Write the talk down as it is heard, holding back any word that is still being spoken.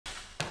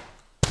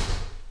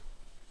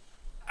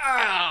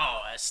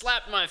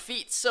slapped my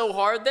feet so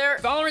hard there.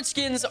 Valorant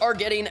skins are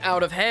getting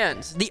out of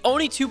hand. The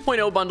Oni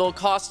 2.0 bundle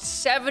costs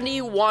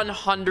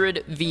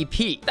 7,100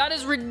 VP. That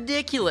is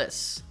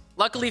ridiculous.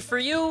 Luckily for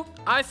you,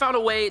 I found a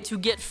way to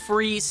get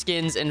free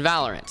skins in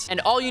Valorant. And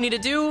all you need to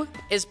do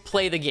is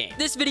play the game.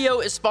 This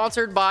video is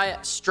sponsored by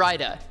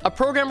Strida, a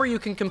program where you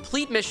can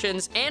complete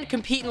missions and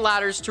compete in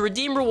ladders to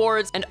redeem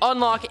rewards and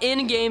unlock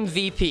in-game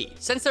VP.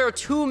 Since there are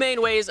two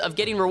main ways of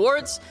getting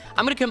rewards,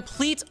 I'm going to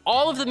complete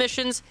all of the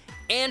missions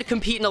and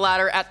compete in a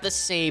ladder at the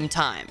same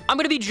time. I'm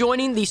going to be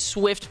joining the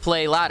Swift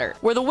Play ladder,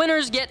 where the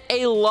winners get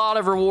a lot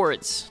of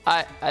rewards.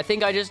 I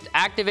think I just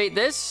activate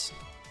this.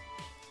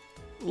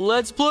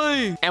 Let's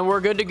play. And we're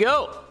good to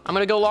go. I'm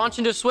going to go launch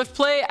into Swift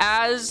Play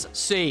as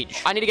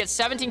Sage. I need to get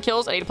 17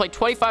 kills. I need to play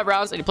 25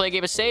 rounds. I need to play a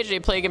game of Sage. I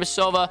need to play a game of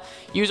Sova.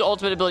 Use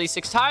ultimate ability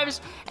 6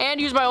 times.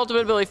 And use my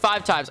ultimate ability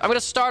 5 times. I'm going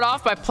to start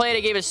off by playing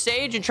a game of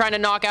Sage and trying to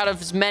knock out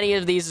as many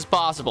of these as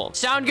possible.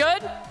 Sound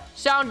good?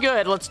 Sound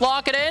good. Let's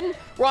lock it in.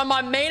 We're on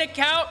my main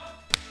account.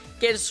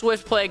 Get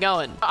Swift Play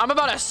going. I'm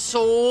about to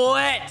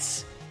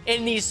sweat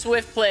in these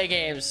Swift Play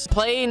games.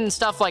 Playing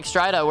stuff like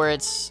Strida where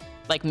it's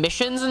like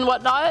missions and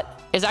whatnot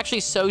is actually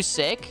so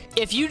sick.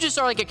 If you just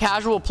are like a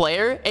casual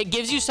player, it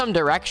gives you some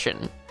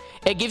direction.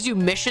 It gives you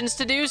missions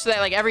to do so that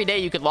like every day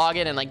you could log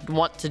in and like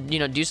want to, you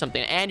know, do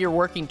something, and you're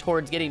working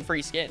towards getting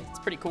free skins. It's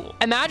pretty cool.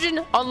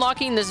 Imagine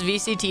unlocking this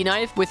VCT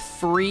knife with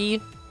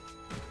free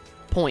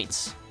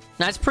points.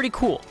 That's pretty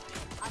cool.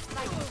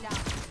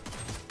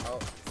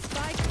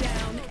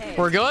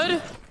 We're good?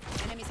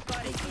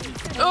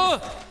 Oh,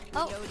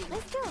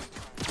 let's go.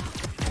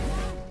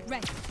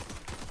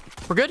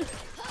 We're good?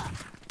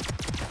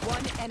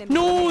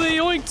 No, they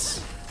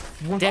yoinked.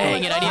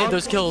 Dang it, I needed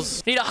those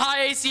kills. Need a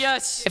high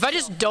ACS. If I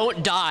just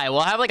don't die, will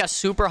I have like a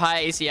super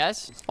high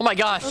ACS? Oh my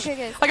gosh. Okay,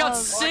 guys, I got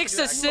 6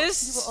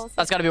 assists.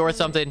 That's gotta be worth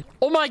something.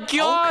 Oh my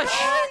gosh.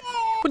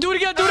 Do it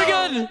again, do it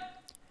again.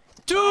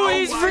 Dude,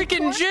 he's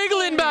freaking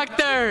jiggling back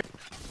there.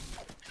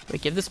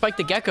 Wait, give the spike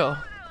to Gecko.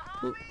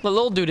 Let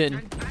little dude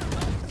in.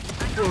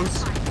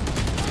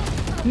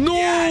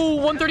 No,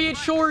 138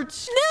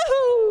 shorts.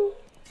 No.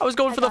 I was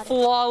going for the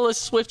flawless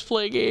Swift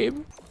Play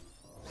game.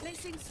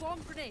 Placing swarm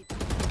grenade.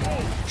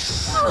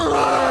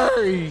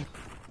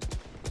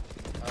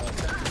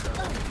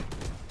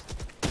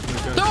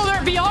 No,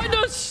 they're behind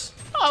us.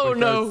 Oh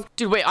no.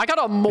 Dude, wait, I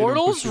got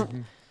immortals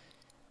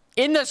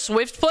in the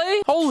Swift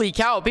Play? Holy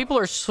cow, people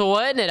are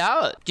sweating it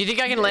out. Do you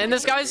think I can land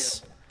this,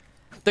 guys?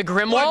 The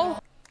Grimwall?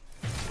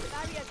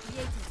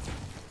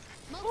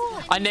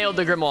 I nailed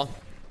the Grimwall.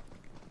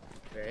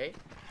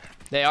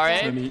 They are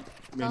A?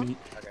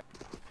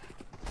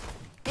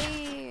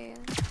 Hey.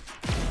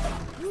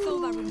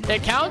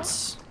 It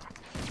counts?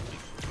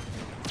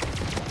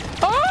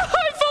 Oh,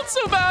 I felt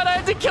so bad. I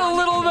had to kill a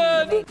little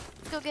man. Let's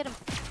go get him.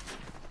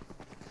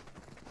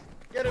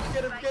 Get him,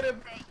 get him, get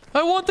him.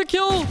 I want the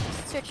kill.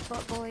 Switch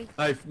bot boy.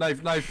 Knife,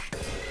 knife,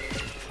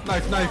 knife.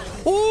 Knife,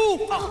 knife.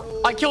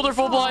 Ooh, I killed her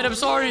full blind. I'm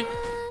sorry.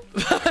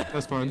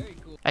 That's fine.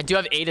 I do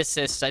have 8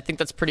 assists. I think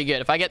that's pretty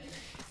good. If I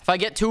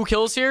get 2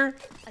 kills here,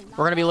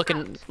 we're gonna be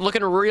looking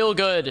real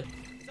good.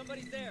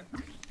 Somebody's there.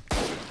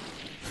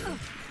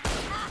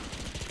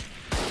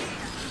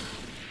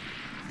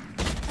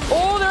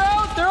 Oh, they're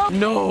out. They're out.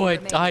 No, I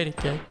died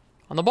again.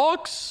 On the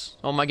box.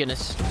 Oh my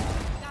goodness.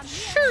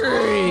 Sure.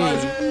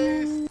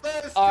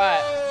 All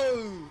right.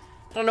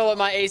 I don't know what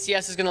my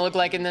ACS is gonna look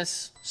like in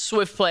this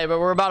Swift Play, but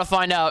we're about to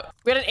find out.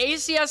 We had an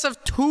ACS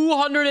of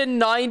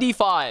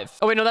 295.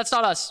 Oh wait, no, that's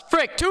not us.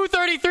 Frick,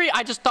 233.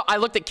 I just thought I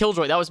looked at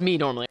Killjoy. That was me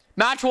normally.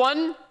 Match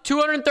 1,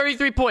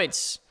 233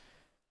 points.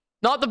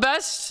 Not the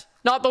best,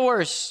 not the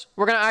worst.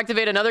 We're gonna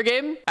activate another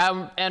game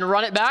and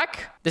run it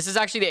back. This is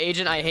actually the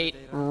agent I hate.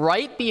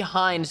 Right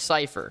behind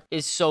Cypher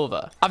is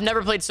Sova. I've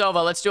never played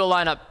Sova. Let's do a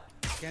lineup.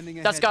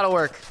 That's gotta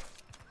work.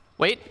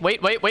 Wait.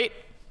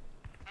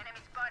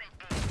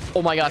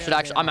 Oh my gosh,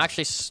 I'm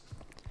actually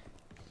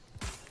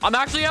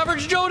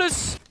average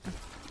Jonas.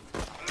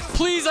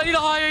 Please, I need a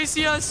high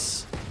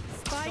ACS.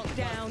 Spike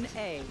down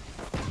A.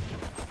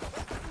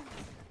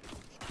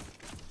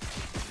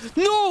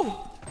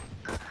 No!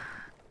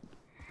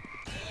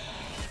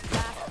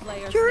 Last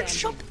player You're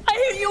standing. I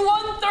hit you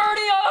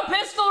 130 on a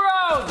pistol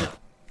round.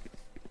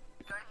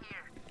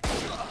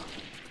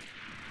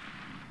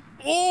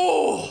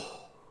 Oh!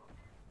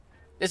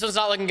 This one's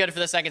not looking good for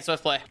the second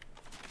Swift Play.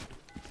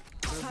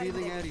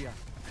 Revealing area.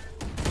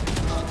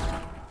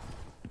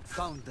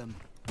 Found them.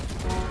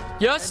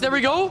 Yes, there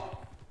we go.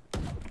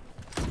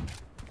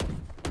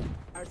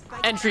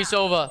 Entry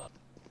Sova.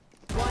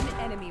 One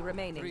enemy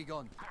remaining. 3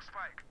 gone.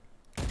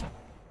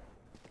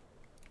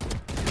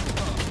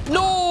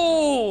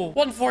 No!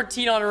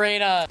 114 on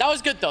Arena. That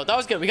was good, though. That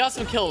was good. We got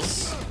some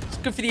kills. It's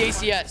good for the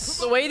ACS.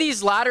 The way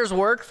these ladders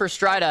work for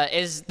Strida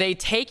is they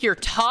take your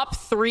top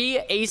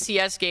 3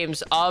 ACS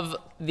games of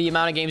the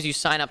amount of games you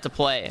sign up to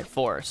play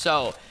for.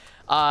 So,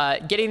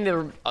 getting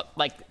the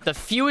the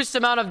fewest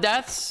amount of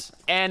deaths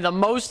and the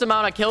most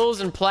amount of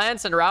kills and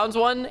plants and rounds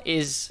won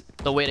is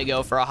the way to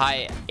go for a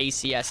high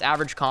ACS,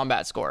 average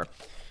combat score.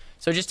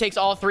 So it just takes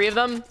all 3 of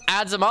them,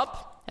 adds them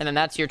up, And then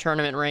that's your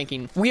tournament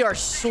ranking. We are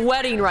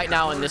sweating right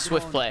now in this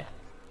Swift play.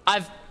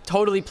 I've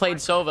totally played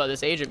Sova,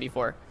 this agent,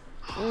 before.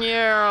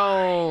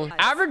 No.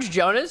 Average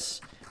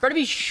Jonas better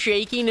be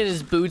shaking in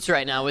his boots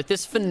right now with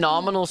this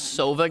phenomenal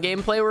Sova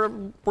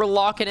gameplay we're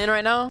locking in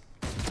right now.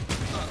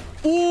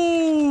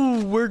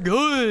 Ooh, we're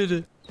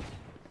good.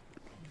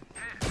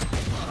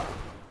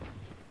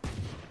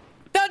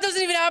 That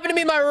doesn't even happen to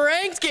me in my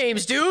ranked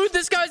games, dude.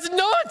 This guy's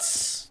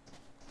nuts.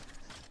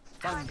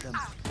 Find them.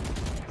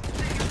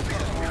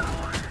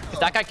 If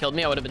that guy killed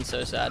me, I would have been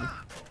so sad.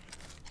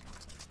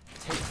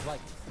 Take flight.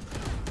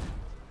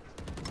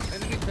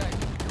 Enemy back.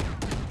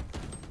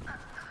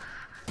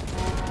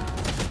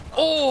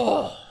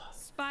 Oh,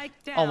 Spike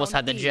down. almost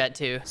had the B. jet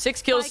too.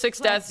 6 kills, 6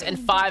 deaths, and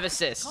 5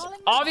 assists.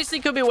 Obviously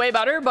could be way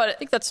better, but I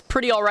think that's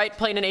pretty all right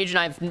playing an agent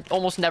I've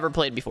almost never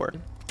played before.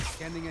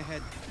 Scanning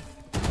ahead.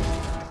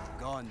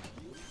 Gone.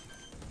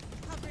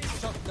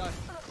 Shot done.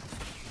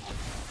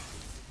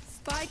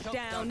 Spike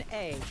down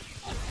A.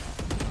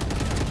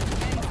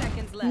 10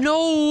 seconds left.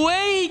 No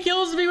way he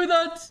kills me with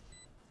that.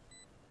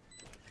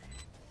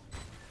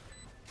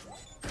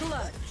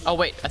 Clutch. Oh,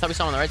 wait. I thought we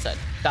saw him on the right side.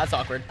 That's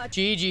awkward.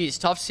 GG's.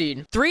 Tough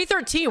seed.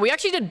 313. We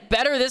actually did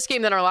better this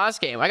game than our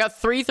last game. I got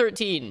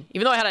 313.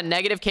 Even though I had a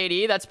negative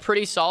KD, that's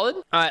pretty solid.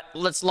 All right.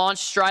 Let's launch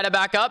Strida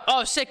back up.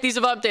 Oh, sick. These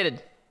have updated.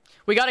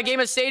 We got a game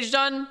of Sage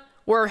done.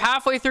 We're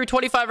halfway through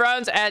 25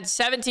 rounds. I had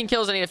 17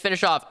 kills I need to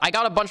finish off. I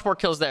got a bunch more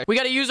kills there. We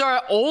got to use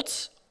our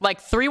ult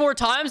like 3 more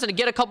times and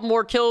get a couple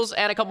more kills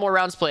and a couple more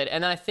rounds played.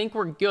 And then I think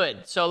we're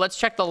good. So let's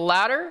check the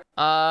ladder.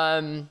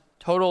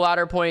 Total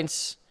ladder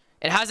points.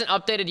 It hasn't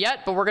updated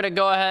yet, but we're going to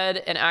go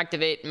ahead and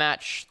activate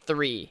match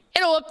 3.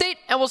 It'll update,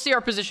 and we'll see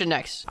our position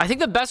next. I think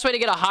the best way to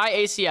get a high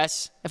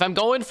ACS, if I'm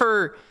going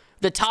for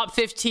the top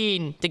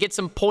 15 to get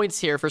some points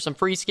here for some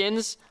free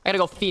skins, I got to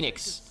go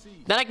Phoenix.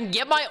 Then I can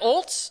get my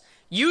ults,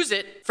 use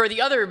it for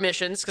the other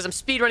missions, because I'm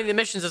speedrunning the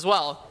missions as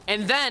well.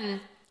 And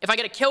then, if I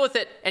get a kill with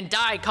it and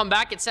die, come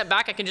back, get sent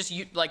back, I can just,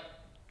 like,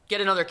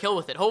 get another kill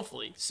with it,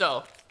 hopefully.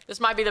 So, this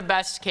might be the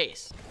best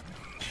case.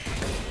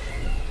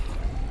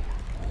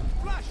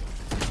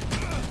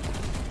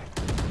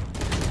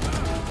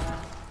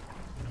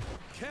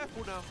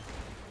 Careful now.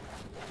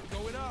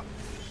 Going up.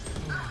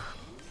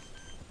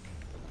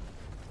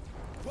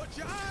 Watch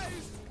your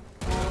eyes.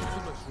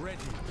 Ultimate's ready.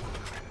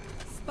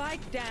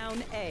 Spike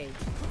down A.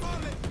 Come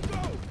on, let's go.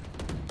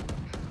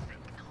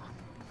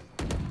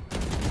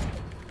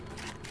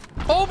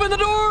 Open the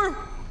door!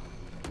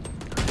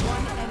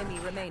 One enemy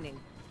remaining.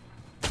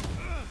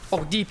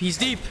 Oh, deep. He's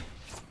deep.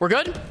 We're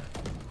good?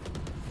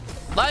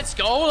 Let's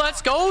go.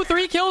 Let's go.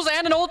 3 kills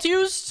and an ult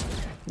used.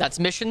 That's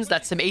missions.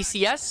 That's some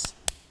ACS.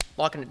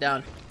 Locking it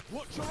down.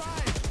 Watch your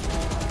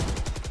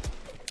eyes.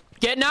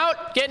 Getting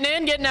out. Getting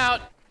in. Getting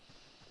out.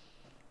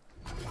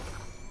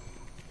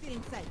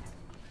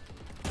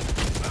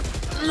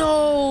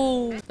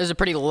 No. This is a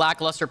pretty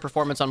lackluster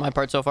performance on my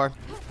part so far.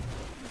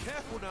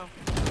 Careful now.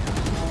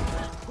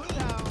 Put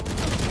down.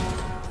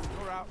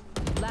 You're out.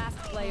 Last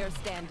player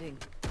standing.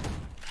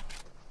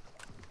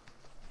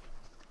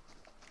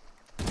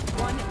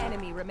 One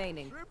enemy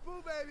remaining.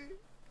 Triple, baby.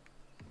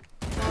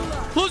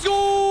 Let's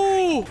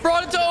go!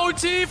 Brought it to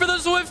OT for the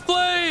Swift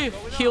play.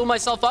 Heal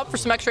myself up for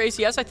some extra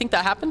ACS. I think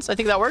that happens. I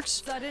think that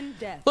works. Sudden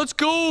death. Let's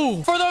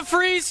go for the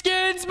free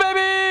skins,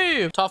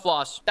 baby. Tough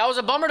loss. That was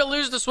a bummer to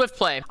lose the Swift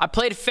play. I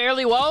played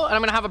fairly well, and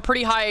I'm going to have a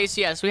pretty high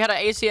ACS. We had an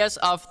ACS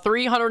of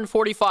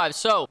 345.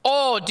 So,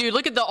 oh, dude,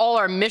 look at all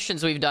our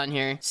missions we've done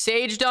here.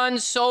 Sage done,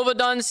 Sova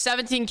done,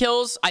 17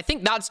 kills. I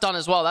think that's done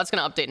as well. That's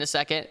going to update in a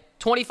second.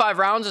 25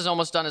 rounds is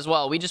almost done as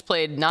well. We just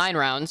played 9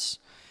 rounds.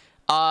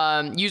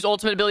 Use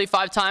ultimate ability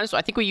 5 times. So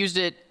I think we used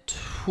it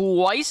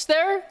twice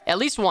there, at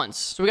least once.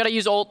 So we got to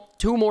use ult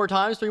 2 more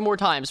times, 3 more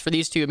times for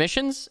these 2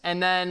 missions.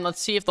 And then let's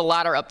see if the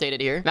ladder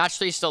updated here. Match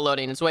 3 is still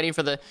loading. It's waiting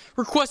for the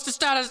request to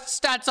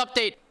stats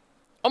update.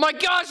 Oh my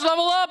gosh,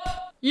 level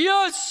up.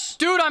 Yes.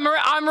 Dude, I'm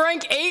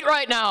rank 8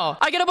 right now.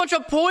 I get a bunch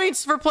of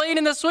points for playing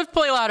in the Swift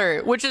play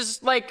ladder, which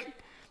is like,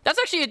 that's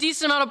actually a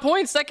decent amount of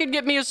points. That could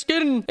get me a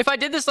skin. If I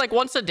did this like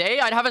once a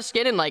day, I'd have a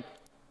skin in like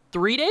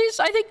 3 days,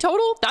 I think,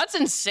 total. That's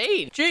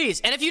insane. Jeez.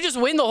 And if you just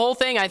win the whole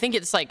thing, I think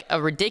it's like a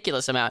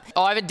ridiculous amount.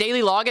 Oh, I have a daily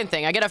login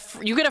thing.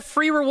 You get a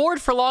free reward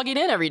for logging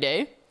in every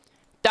day.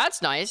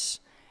 That's nice.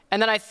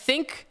 And then I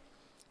think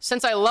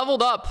since I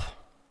leveled up,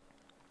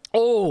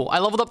 oh, I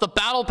leveled up the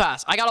battle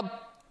pass. I got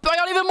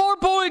even more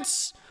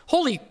points.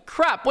 Holy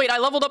crap. Wait, I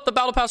leveled up the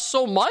battle pass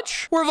so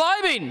much? We're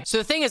vibing. So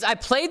the thing is, I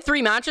played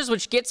 3 matches,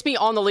 which gets me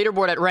on the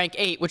leaderboard at rank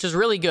 8, which is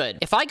really good.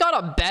 If I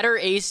got a better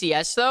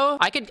ACS though,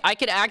 I could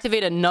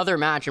activate another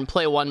match and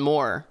play 1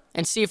 more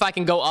and see if I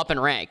can go up in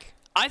rank.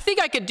 I think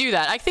I could do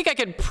that. I think I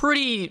could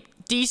pretty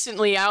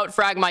decently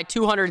out-frag my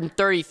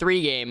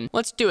 233 game.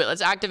 Let's do it.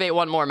 Let's activate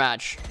 1 more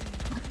match.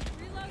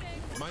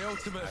 My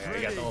ultimate's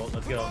ready. I got the ult.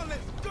 Let's go. Come on,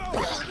 let's go.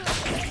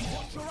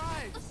 Watch your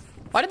eyes.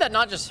 Why did that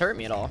not just hurt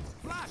me at all?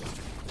 Flash.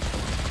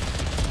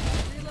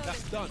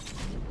 That's done.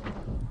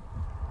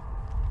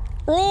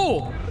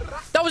 Oh,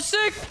 that was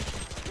sick.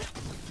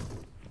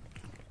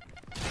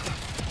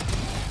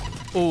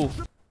 Oh.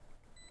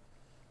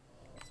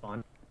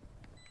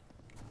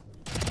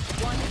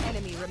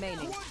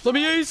 Let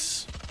me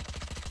ace.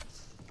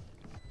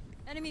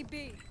 Enemy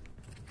B.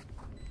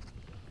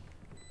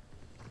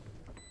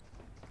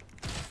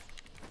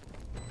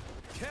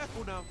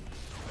 Careful now.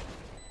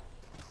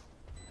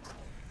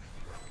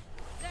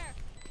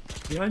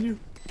 Behind you.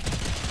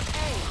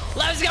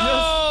 Let's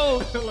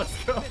go.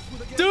 Let's go.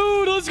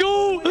 Dude, let's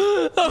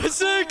go. That was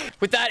sick.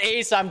 With that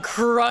ace, I'm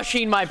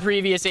crushing my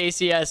previous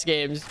ACS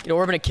games. You know,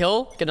 we're gonna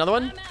kill. Get another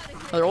one.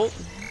 Another ult.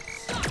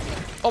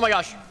 Oh my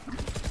gosh.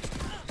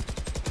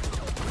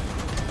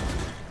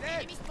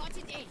 Enemy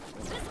spotted A.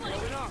 This one.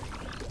 Going up.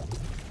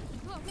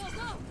 Go, go,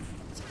 go.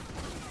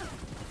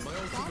 My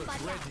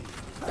ultimate's ready.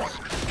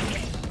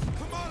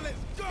 Come on, let's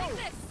go.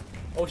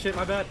 Oh shit,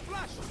 my bad.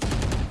 Flash.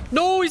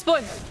 No, he's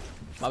blind.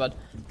 My bad.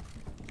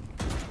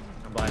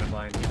 I'm blind, I'm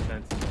blind.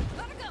 Defense.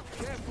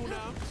 Careful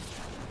now.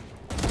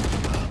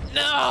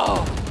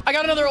 No. I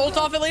got another ult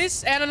off at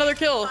least and another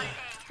kill.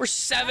 We're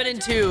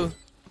 7-2.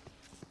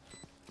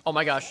 Oh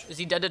my gosh. Is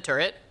he dead to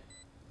turret?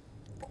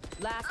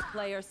 Last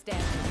player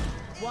standing.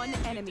 One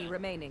enemy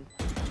remaining.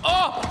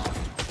 Oh!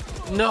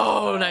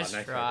 No, nice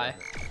nice try.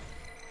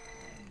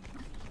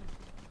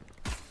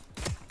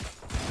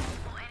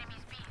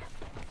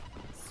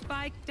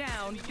 Spike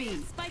down B.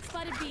 Spike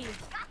spotted B.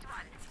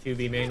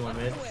 2B main, 1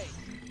 mid.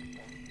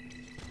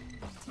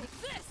 Take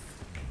this.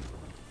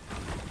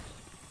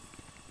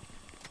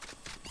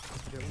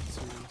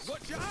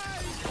 Watch your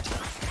eyes.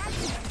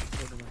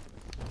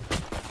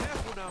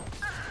 Careful now.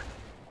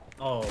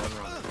 Oh, I'm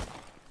wrong.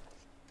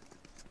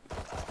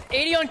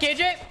 80 on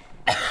KJ.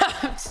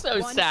 I'm so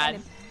One sad.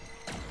 enemy-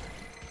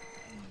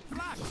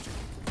 Flash.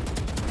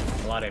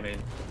 A lot of main.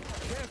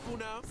 Careful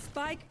now.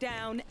 Spike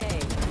down A.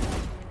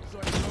 My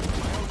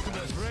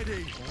ultimate's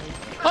ready.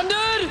 I'm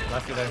dead.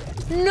 Last you there.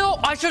 No,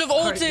 I should have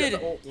Alright, get ulted.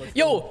 the ult, let's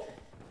Yo,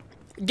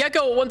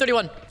 Gecko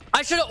 131.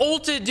 I should have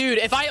ulted, dude.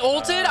 If I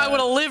ulted, I would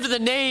have lived the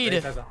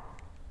nade. Come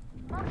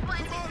on,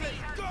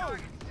 let's go.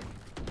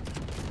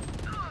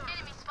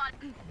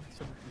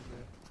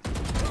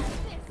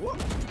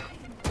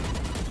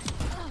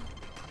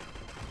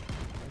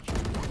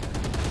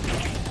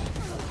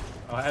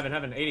 Oh,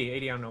 heaven.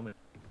 80 on Omen.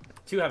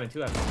 2 heaven.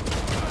 One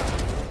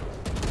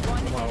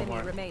One enemy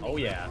more. remaining. Oh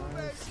yeah.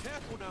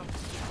 Careful now.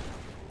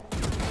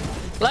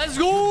 Let's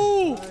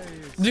go.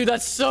 Dude,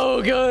 that's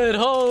so good.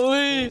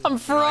 Holy. I'm I didn't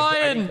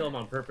frying. kill him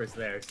on purpose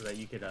there so that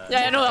you could.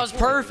 Yeah, I know that was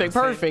perfect.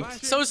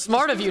 So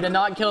smart of you to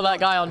not kill that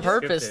guy on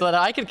purpose so that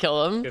I could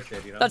kill him.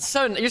 Scripted, you know? That's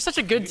so. You're such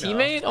a good You know.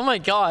 teammate. Oh my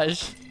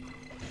gosh.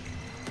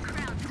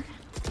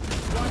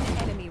 One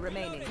enemy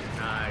remaining.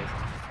 Nice.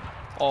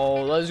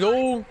 Oh, let's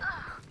go.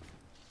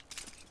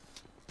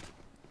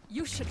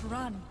 You should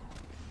run.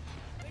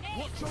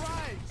 Watch your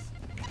eyes.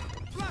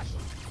 Flash.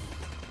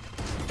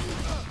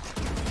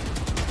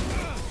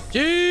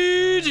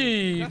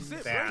 GG. That's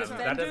it. Damn, bro.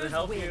 that doesn't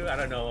help you. I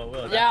don't know what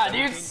will. Yeah,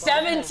 dude,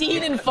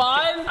 17-5.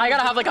 I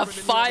gotta have like a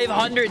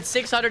 500,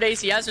 600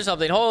 ACS or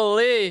something.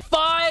 Holy.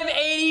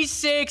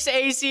 586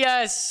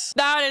 ACS.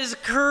 That is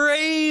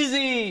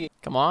crazy.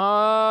 Come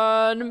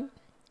on.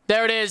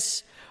 There it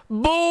is.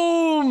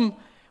 Boom.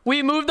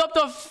 We moved up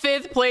to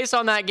 5th place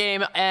on that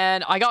game,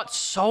 and I got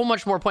so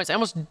much more points. I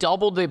almost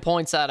doubled the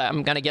points that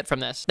I'm gonna get from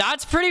this.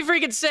 That's pretty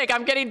freaking sick.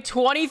 I'm getting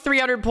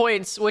 2,300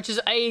 points, which is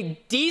a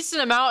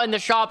decent amount in the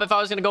shop if I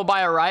was gonna go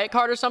buy a Riot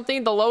card or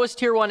something. The lowest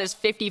tier one is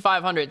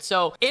 5,500.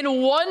 So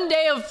in one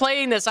day of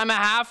playing this, I'm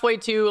halfway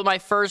to my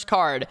first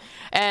card.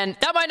 And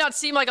that might not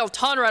seem like a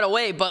ton right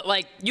away, but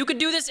like you could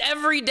do this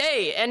every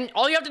day, and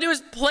all you have to do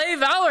is play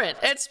Valorant.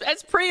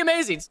 It's pretty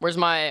amazing. Where's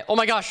my... Oh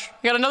my gosh,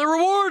 I got another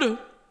reward.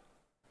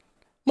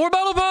 More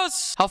battle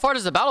pass. How far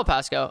does the battle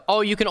pass go?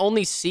 Oh, you can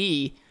only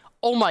see.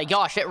 Oh my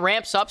gosh, it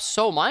ramps up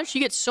so much. You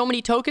get so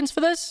many tokens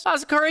for this.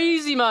 That's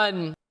crazy,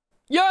 man.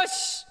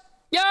 Yes.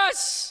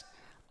 Yes.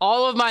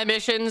 All of my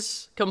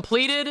missions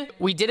completed.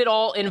 We did it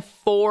all in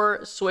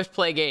 4 Swift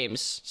Play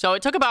games. So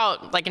it took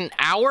about like an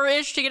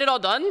hour-ish to get it all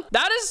done.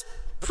 That is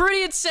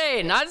pretty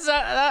insane.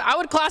 I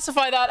would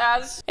classify that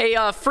as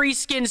a free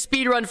skin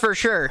speedrun for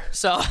sure.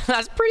 So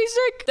that's pretty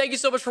sick. Thank you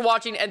so much for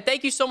watching, and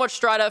thank you so much,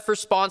 Strida, for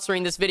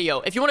sponsoring this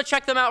video. If you want to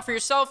check them out for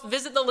yourself,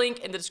 visit the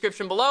link in the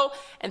description below.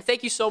 And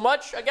thank you so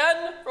much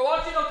again for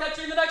watching. I'll catch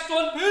you in the next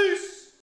one. Peace.